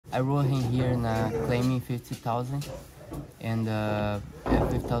I rode him here in claiming 50,000 and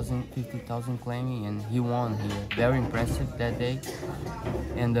 50,000 claiming, and he won here. Very impressive that day.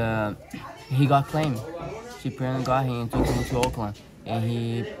 And he got claimed. Cipriano got him and took him to Oakland, and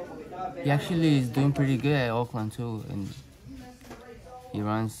he actually is doing pretty good at Oakland too. And he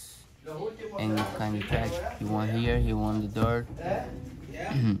runs any kind of track. He won here. He won the dirt.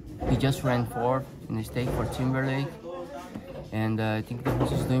 He just ran fourth in the stake for Timberlake, and I think the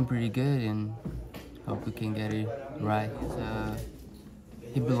horse is doing pretty good, and hope we can get it right.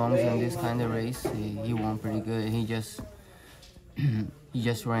 He belongs in this kind of race. He won pretty good. He just he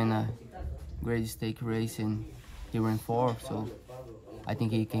just ran a great stake race, and he ran fourth. So I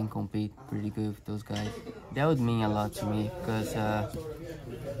think he can compete pretty good with those guys. That would mean a lot to me because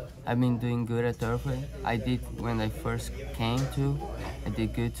I've been doing good at Turfway. I did when I first came to. I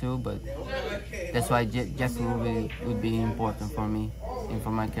did good too, but that's why Jeff would be important for me and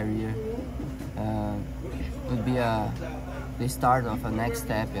for my career. Would be the start of a next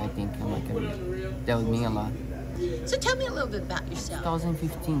step, I think, in my career. That would mean a lot. So tell me a little bit about yourself.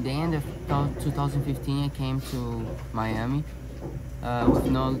 2015, the end of 2015, I came to Miami with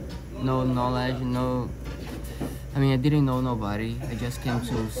no knowledge, I mean, I didn't know nobody. I just came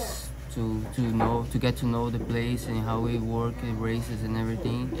to get to know the place and how we work in races and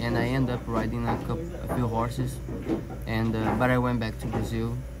everything. And I ended up riding a few horses. And but I went back to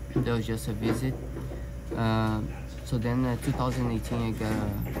Brazil. That was just a visit. So then 2018, I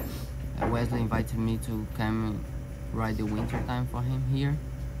got Wesley invited me to come and ride the winter time for him here,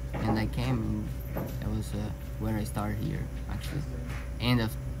 and I came, and that was where I started here actually, end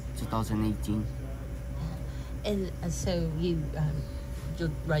of 2018. And so you'll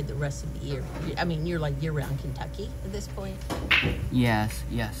ride the rest of the year. I mean, you're like year-round Kentucky at this point? Yes.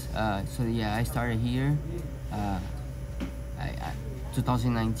 So yeah, I started here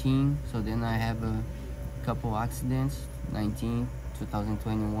 2019, so then I have a couple accidents,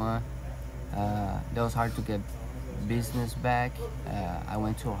 2021. That was hard to get business back. I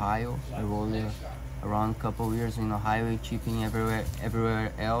went to Ohio. I rode around a couple of years in Ohio, chipping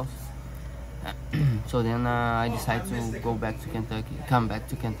everywhere else. So then I decided to come back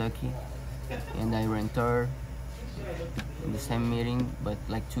to Kentucky, and I ran third in the same meeting, but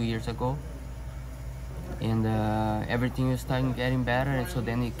like 2 years ago. And everything was starting getting better, and so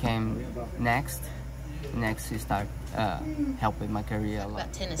then it came next it started helping my career a lot.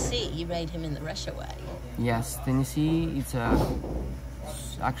 About Tennessee, you rode him in the Russia wagon. Yes, Tennessee, it's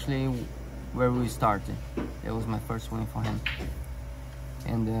actually where we started. It was my first win for him.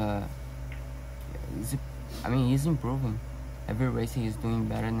 And he's improving. Every race he's doing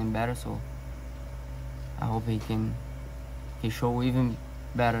better and better, so I hope he can show even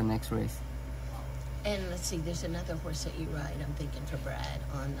better next race. And let's see, there's another horse that you ride, I'm thinking, for Brad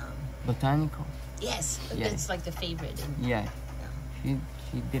on... Botanical. Yes, yeah. It's like the favorite. Yeah. She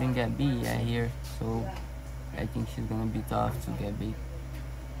didn't get beat here, so I think she's gonna be tough to get beat.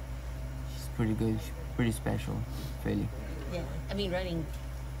 She's pretty good, she's pretty special, really. Yeah, I mean, riding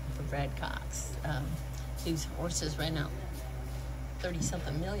for Brad Cox, these horses ran out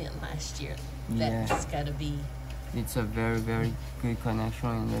 30-something million last year. That's gotta be... It's a very, very good connection,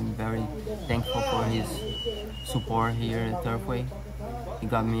 and I'm very thankful for his support here at Turfway. He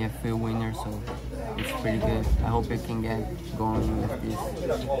got me a few winners, so it's pretty good. I hope I can get going with this.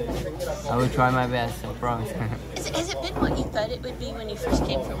 I will try my best, I promise. Has it been what you thought it would be when you first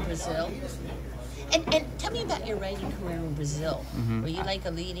came from Brazil? And tell me about your riding career in Brazil. Were you like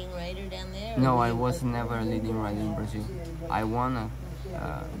a leading rider down there? No, I was never a leading rider in Brazil. I won a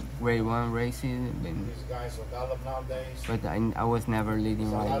grade 1 races, but I was never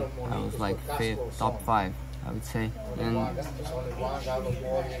leading rider. I was like top 5, I would say.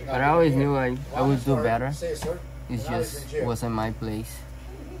 But I always knew I would do better. It just wasn't my place.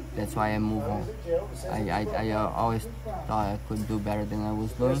 That's why I moved on. I always thought I could do better than I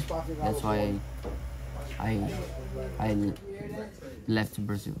was doing. That's why I left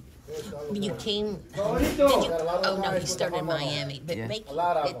Brazil. You came, you started in Miami, but making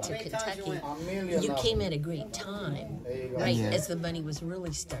it to Kentucky, you came at a great time, right, as the money was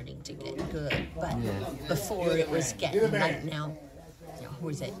really starting to get good, but before it was getting, like now,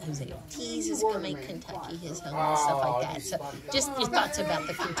 Jose Ortiz is going to make Kentucky his home and stuff like that. So just your thoughts about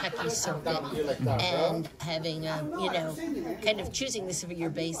the Kentucky circuit and having, kind of choosing this for your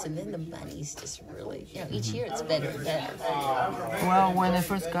base, and then the money's just really, each year it's better and better. Well, when I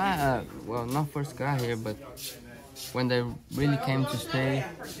first got, not first got here, but when I really came to stay,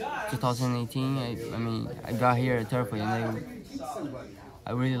 2018, I got here at Turfway, and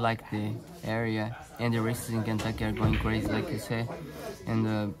I really like the area, and the races in Kentucky are going crazy, like you say.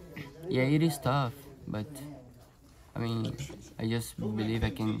 And yeah, it is tough, but I mean, I just believe I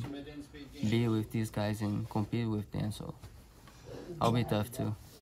can be with these guys and compete with them, so I'll be tough too.